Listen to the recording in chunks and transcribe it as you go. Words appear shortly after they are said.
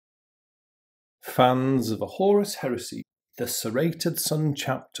Fans of a Horus Heresy, the Serrated Sun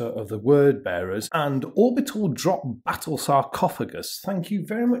chapter of the Word Bearers, and Orbital Drop Battle Sarcophagus, thank you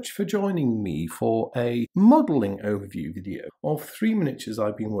very much for joining me for a modelling overview video of 3 miniatures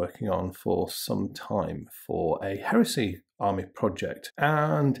I've been working on for some time for a Heresy army project.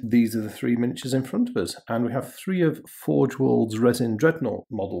 And these are the 3 miniatures in front of us, and we have 3 of Forge World's resin Dreadnought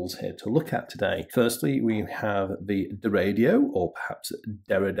models here to look at today. Firstly, we have the Dreadnought, or perhaps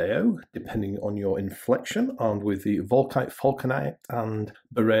Dreadnought, depending on your inflection, armed with the Volkite Falconet and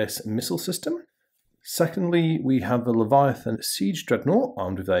Boreas missile system. Secondly, we have the Leviathan Siege Dreadnought,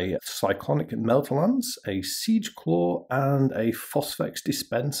 armed with a Cyclonic Melter Lance, a Siege Claw, and a Phosphex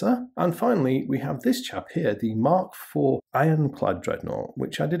Dispenser. And finally, we have this chap here, the Mark IV Ironclad Dreadnought,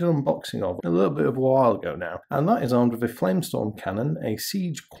 which I did an unboxing of a little bit of a while ago now. And that is armed with a Flamestorm Cannon, a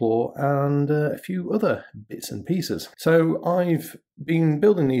Siege Claw, and a few other bits and pieces. So I've been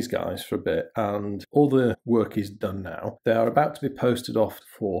building these guys for a bit, and all the work is done now. They are about to be posted off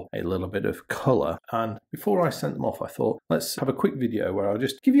for a little bit of colour, and before I sent them off I thought let's have a quick video where I'll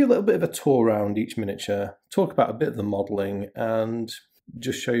just give you a little bit of a tour around each miniature, talk about a bit of the modelling, and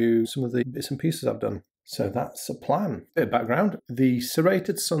just show you some of the bits and pieces I've done. So that's the plan. Bit of background. The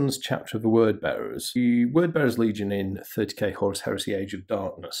Serrated Suns chapter of the Word Bearers. The Word Bearers Legion in 30k Horus Heresy Age of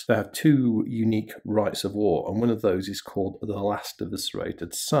Darkness. They have 2 unique rites of war, and one of those is called the Last of the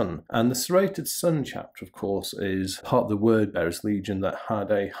Serrated Sun. And the Serrated Sun chapter, of course, is part of the Word Bearers Legion that had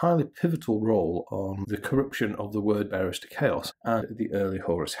a highly pivotal role on the corruption of the Word Bearers to Chaos and the early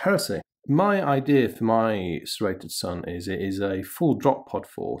Horus Heresy. My idea for my Serrated Sun is it is a full drop pod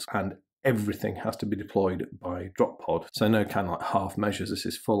force, and everything has to be deployed by drop pod. So no kind of like half measures, this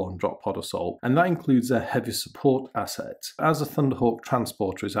is full on drop pod assault. And that includes their heavy support assets. As a Thunderhawk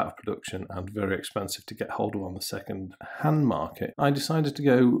transporter is out of production and very expensive to get hold of on the second hand market, I decided to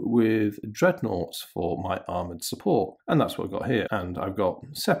go with Dreadnoughts for my armoured support. And that's what I've got here. And I've got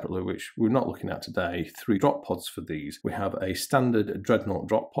separately, which we're not looking at today, 3 drop pods for these. We have a standard Dreadnought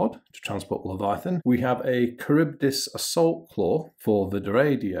drop pod to transport Leviathan. We have a Charybdis Assault Claw for the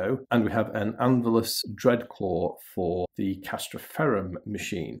Dreadnought, and we have an Anvilus Dreadclaw for the Castroferrum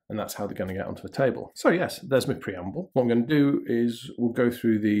machine, and that's how they're going to get onto the table. So yes, there's my preamble. What I'm going to do is we'll go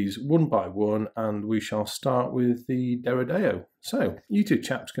through these one by one, and we shall start with the Dreadnought. So you 2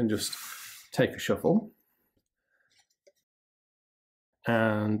 chaps can just take a shuffle,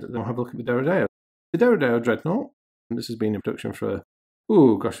 and then we'll have a look at the Dreadnought. The Dreadnought Dreadnought, and this has been in production for,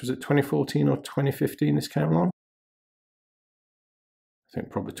 oh gosh, was it 2014 or 2015 this came along? I think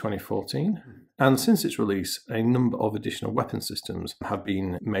probably 2014. And since its release, a number of additional weapon systems have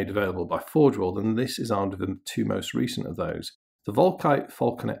been made available by Forge World, and this is armed with the 2 most recent of those, the Volkite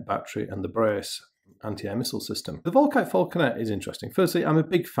Falconet battery and the Boreas anti-air missile system. The Volkite Falconet is interesting. Firstly, I'm a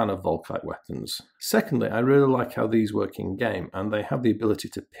big fan of Volkite weapons. Secondly, I really like how these work in game, and they have the ability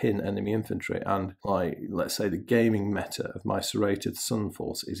to pin enemy infantry, and like, let's say the gaming meta of my Serrated Sun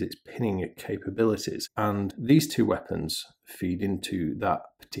Force is its pinning capabilities, and these 2 weapons feed into that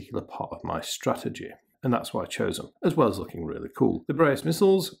particular part of my strategy. And that's why I chose them, as well as looking really cool. The Boreas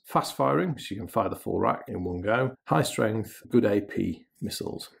missiles, fast firing, so you can fire the full rack in one go. High strength, good AP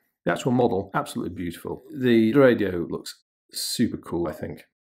missiles. The actual model, absolutely beautiful. The radio looks super cool, I think.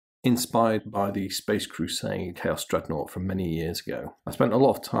 Inspired by the Space Crusade Chaos Dreadnought from many years ago. I spent a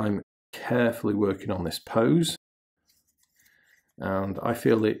lot of time carefully working on this pose, and I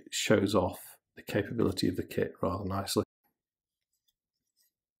feel it shows off the capability of the kit rather nicely.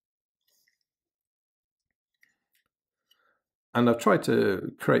 And I've tried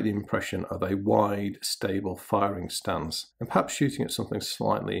to create the impression of a wide, stable firing stance, and perhaps shooting at something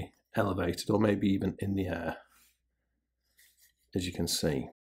slightly elevated, or maybe even in the air, as you can see.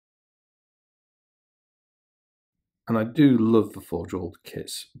 And I do love the Forge World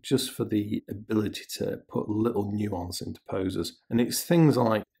kits, just for the ability to put little nuance into poses. And it's things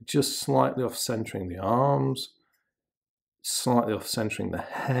like just slightly off-centering the arms, slightly off-centering the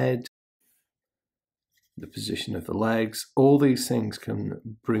head, the position of the legs. All these things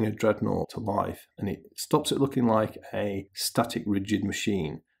can bring a Dreadnought to life, and it stops it looking like a static rigid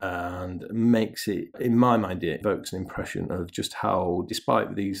machine and makes it, in my mind, it evokes an impression of just how,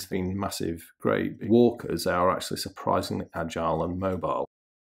 despite these being massive great walkers, they are actually surprisingly agile and mobile.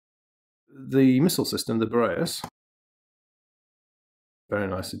 The missile system, the Boreas, very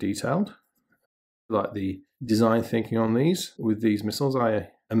nicely detailed. Like the design thinking on these. With these missiles, I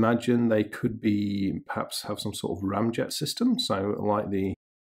imagine they could be, perhaps have some sort of ramjet system, so like the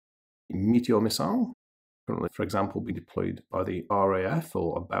Meteor missile, currently, for example, be deployed by the RAF,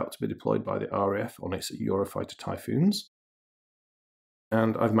 or about to be deployed by the RAF on its Eurofighter Typhoons.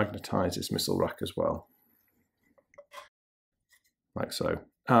 And I've magnetised this missile rack as well, like so.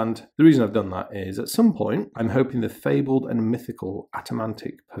 And the reason I've done that is at some point I'm hoping the fabled and mythical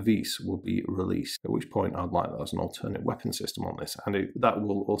Atamantic Pavis will be released, at which point I'd like that as an alternate weapon system on this, and that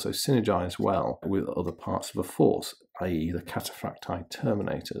will also synergise well with other parts of the Force, i.e. the Cataphracti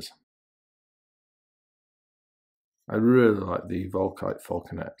Terminators. I really like the Volkite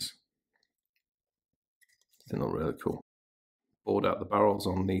Falconets. I think they're really cool. Bored out the barrels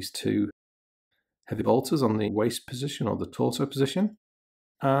on these two heavy bolters on the waist position or the torso position.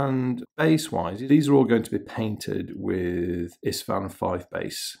 And base-wise, these are all going to be painted with Isfahan 5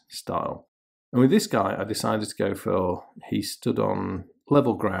 base style. And with this guy, I decided to go for, he stood on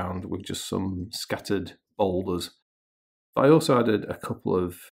level ground with just some scattered boulders. But I also added a couple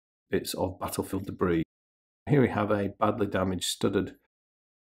of bits of battlefield debris. Here we have a badly damaged studded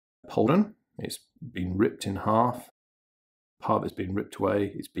pauldron. It's been ripped in half. Part of it's been ripped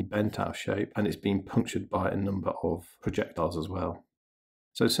away, it's been bent out of shape, and it's been punctured by a number of projectiles as well.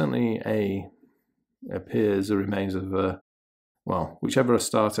 So certainly appears the remains of well, whichever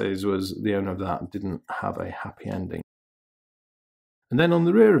Astartes was the owner of that didn't have a happy ending. And then on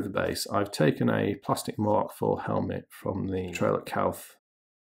the rear of the base, I've taken a plastic Mark IV helmet from the Trail at Calth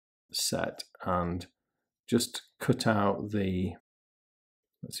set and just cut out the,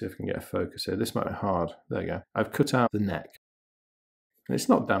 let's see if I can get a focus here. This might be hard. There you go. I've cut out the neck. And it's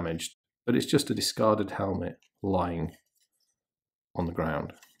not damaged, but it's just a discarded helmet lying on the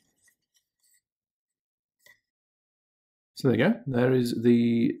ground. So there you go. There is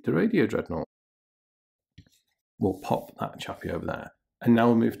the Radio Dreadnought. We'll pop that chappy over there. And now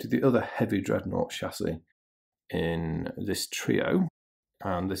we'll move to the other heavy Dreadnought chassis in this trio.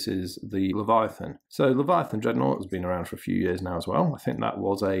 And this is the Leviathan. So Leviathan Dreadnought has been around for a few years now as well. I think that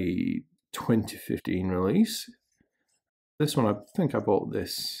was a 2015 release. This one, I think I bought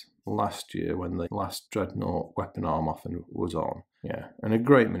this last year when the last Dreadnought weapon arm often was on. Yeah, and a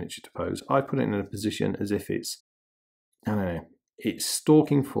great miniature to pose. I put it in a position as if it's, I don't know, it's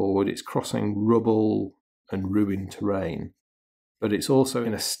stalking forward, it's crossing rubble and ruined terrain, but it's also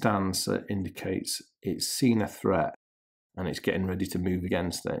in a stance that indicates it's seen a threat and it's getting ready to move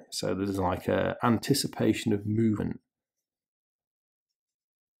against it. So there's like an anticipation of movement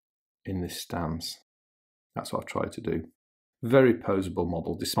in this stance. That's what I've tried to do. Very poseable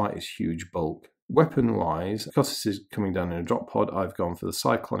model despite its huge bulk. Weapon-wise, because this is coming down in a drop pod, I've gone for the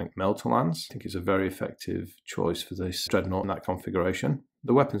Cyclonic Melter Lance. I think it's a very effective choice for this Dreadnought in that configuration.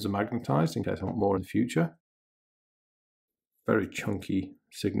 The weapons are magnetised in case I want more in the future. Very chunky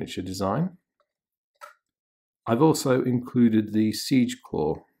signature design. I've also included the Siege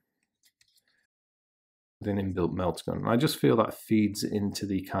Claw with an inbuilt melt gun. I just feel that feeds into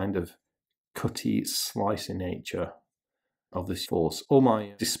the kind of cutty, slicey nature of this Force. All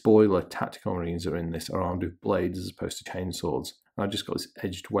my despoiler tactical marines are in this are armed with blades as opposed to chainswords. And I've just got this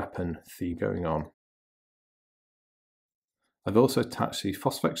edged weapon theme going on. I've also attached the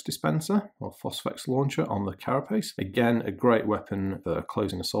Phosphex dispenser or Phosphex launcher on the carapace. Again, a great weapon for a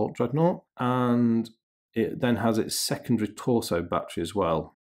closing assault dreadnought. And it then has its secondary torso battery as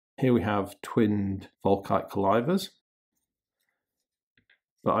well. Here we have twinned Volkite Collivers.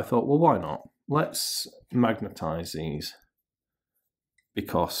 But I thought, well, why not? Let's magnetise these.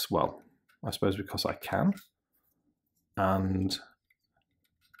 Because, well, I suppose because I can. And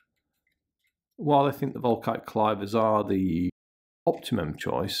while I think the Volkite Collivers are the optimum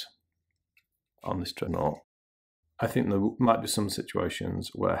choice on this dreadnought, I think there might be some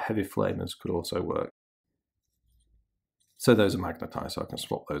situations where heavy flamers could also work. So those are magnetised, so I can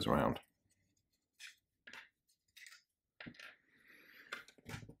swap those around.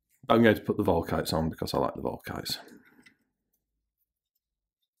 I'm going to put the Volkites on because I like the Volkites.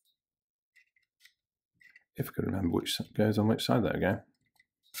 If I can remember which goes on which side, there we go.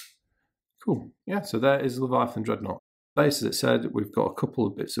 Cool. Yeah, so there is Leviathan Dreadnought. Base, as it said, we've got a couple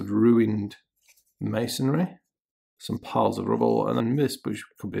of bits of ruined masonry, some piles of rubble, and then this, which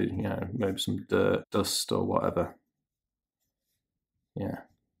could be, you know, maybe some dirt, dust, or whatever. Yeah,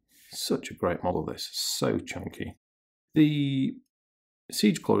 such a great model, this. So chunky. The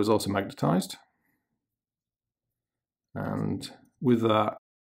Siege Claw is also magnetised. And with that,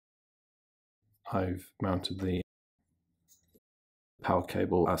 I've mounted the power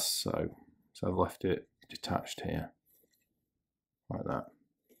cable as so. So I've left it detached here, like that.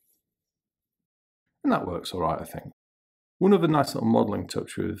 And that works all right, I think. One other nice little modelling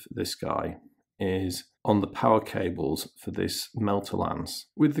touch with this guy is on the power cables for this Melter Lance.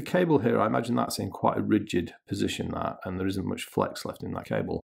 With the cable here, I imagine that's in quite a rigid position, that, and there isn't much flex left in that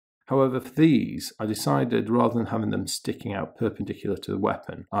cable. However, for these, I decided rather than having them sticking out perpendicular to the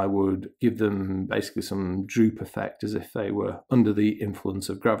weapon, I would give them basically some droop effect as if they were under the influence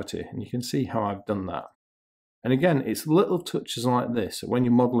of gravity. And you can see how I've done that. And again, it's little touches like this when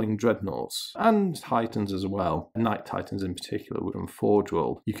you're modelling Dreadnoughts and Titans as well, Knight Titans in particular from Forge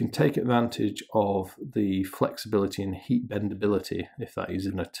World. You can take advantage of the flexibility and heat bendability, if that is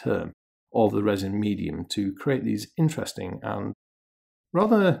even a term, of the resin medium to create these interesting and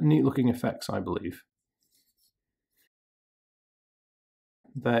rather neat looking effects, I believe.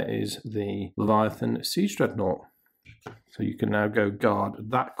 There is the Leviathan Siege Dreadnought. So you can now go guard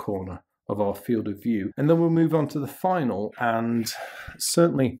that corner of our field of view. And then we'll move on to the final and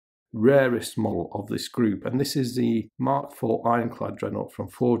certainly rarest model of this group. And this is the Mark IV Ironclad Dreadnought from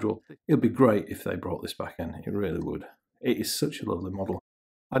Forge World. It would be great if they brought this back in. It really would. It is such a lovely model.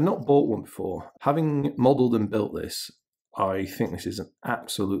 I'd not bought one before. Having modelled and built this, I think this is an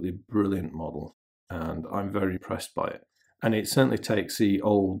absolutely brilliant model. And I'm very impressed by it. And it certainly takes the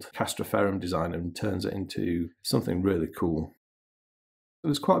old Castroferrum design and turns it into something really cool.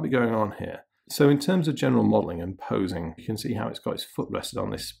 There's quite a bit going on here. So in terms of general modelling and posing, you can see how it's got its foot rested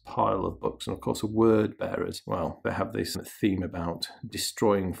on this pile of books. And of course, the word bearers, well, they have this theme about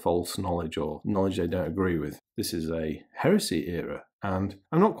destroying false knowledge or knowledge they don't agree with. This is a heresy era. And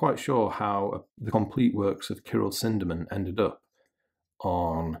I'm not quite sure how the complete works of Kirill Sinderman ended up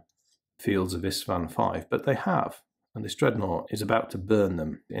on fields of Isstvan 5, but they have. And this dreadnought is about to burn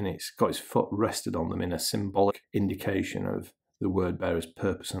them, and it's got its foot rested on them in a symbolic indication of the word bearer's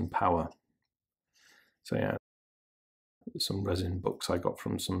purpose and power. So yeah, some resin books I got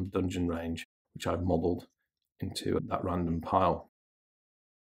from some dungeon range, which I've modelled into that random pile.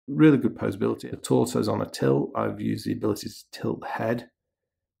 Really good posability. The torso's on a tilt. I've used the ability to tilt the head,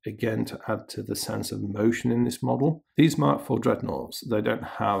 again to add to the sense of motion in this model. These Mark IV Dreadnoughts, they don't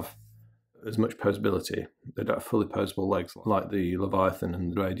have as much posability. They don't have fully posable legs like the Leviathan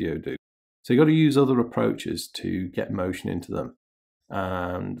and the Radio do. So you've got to use other approaches to get motion into them.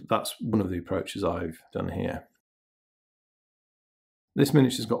 And that's one of the approaches I've done here. This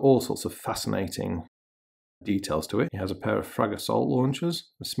miniature's got all sorts of fascinating details to it. It has a pair of frag assault launchers,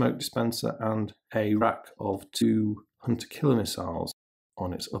 a smoke dispenser, and a rack of 2 hunter killer missiles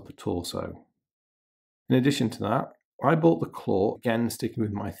on its upper torso. In addition to that, I bought the Claw, again sticking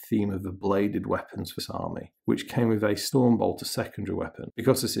with my theme of the bladed weapons for this army, which came with a Stormbolter secondary weapon.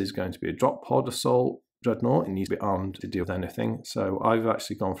 Because this is going to be a drop pod assault dreadnought, it needs to be armed to deal with anything, so I've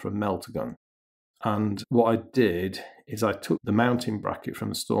actually gone for a melter gun. And what I did is I took the mounting bracket from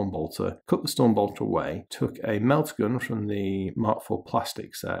the Stormbolter, cut the Stormbolter away, took a melter gun from the Mark IV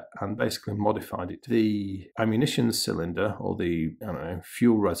plastic set and basically modified it. The ammunition cylinder, or the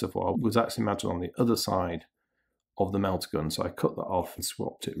fuel reservoir, was actually mounted on the other side of the melter gun, so I cut that off and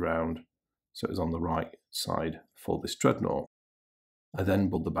swapped it round so it was on the right side for this dreadnought. I then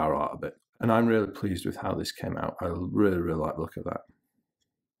pulled the barrel out a bit, and I'm really pleased with how this came out. I really like the look of that.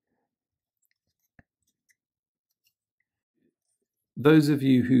 Those of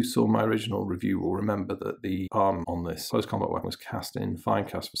you who saw my original review will remember that the arm on this close combat weapon was cast in fine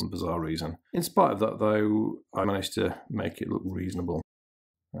cast for some bizarre reason. In spite of that, though, I managed to make it look reasonable.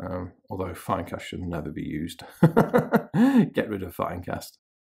 Although fine cast should never be used. Get rid of fine cast.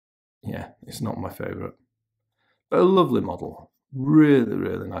 Yeah, it's not my favourite. But a lovely model.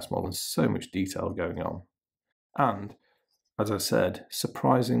 Really nice model and so much detail going on. And, as I said,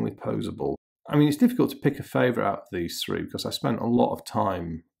 surprisingly posable. I mean, it's difficult to pick a favourite out of these three because I spent a lot of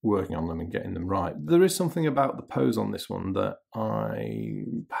time working on them and getting them right. There is something about the pose on this one that I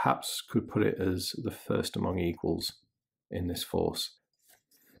perhaps could put it as the first among equals in this force.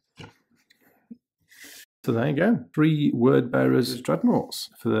 So there you go, 3 word bearers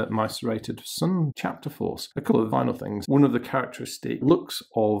dreadnoughts for my Serrated Sun chapter force. A couple of final things. One of the characteristic looks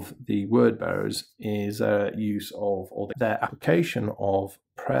of the word bearers is their use of, or their application of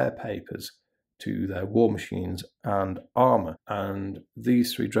prayer papers to their war machines and armour, and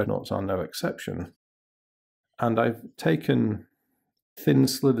these 3 dreadnoughts are no exception. And I've taken thin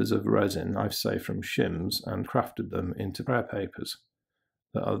slivers of resin, I've say from shims, and crafted them into prayer papers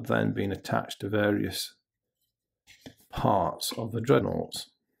that are then being attached to various parts of the dreadnoughts.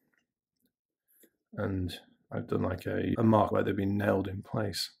 And I've done like a mark where they've been nailed in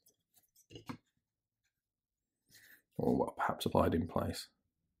place, or well, perhaps applied in place.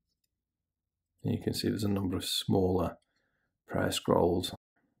 And you can see there's a number of smaller prayer scrolls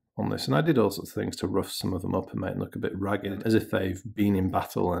on this, and I did all sorts of things to rough some of them up and make them look a bit ragged, as if they've been in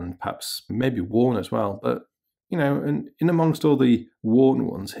battle and perhaps maybe worn as well. But you know, and in amongst all the worn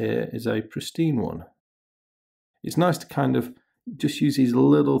ones, here is a pristine one. It's nice to kind of just use these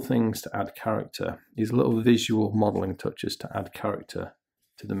little things to add character, these little visual modelling touches to add character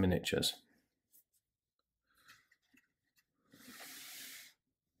to the miniatures.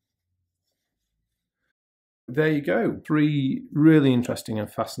 There you go, 3 really interesting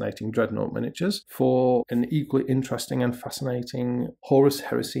and fascinating Dreadnought miniatures for an equally interesting and fascinating Horus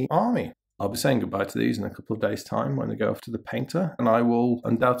Heresy army. I'll be saying goodbye to these in a couple of days' time when they go off to the painter, and I will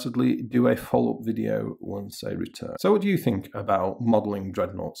undoubtedly do a follow-up video once they return. So what do you think about modelling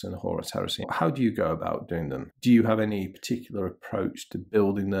Dreadnoughts in the Horus Heresy? How do you go about doing them? Do you have any particular approach to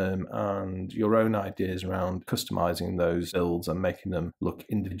building them and your own ideas around customising those builds and making them look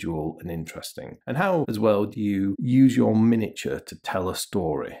individual and interesting? And how, as well, do you use your miniature to tell a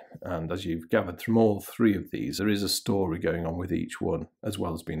story? And as you've gathered from all 3 of these, there is a story going on with each one, as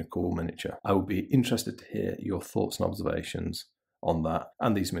well as being a cool miniature. I would be interested to hear your thoughts and observations on that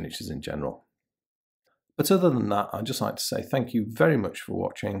and these miniatures in general. But other than that, I'd just like to say thank you very much for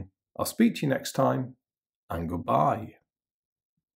watching. I'll speak to you next time, and goodbye.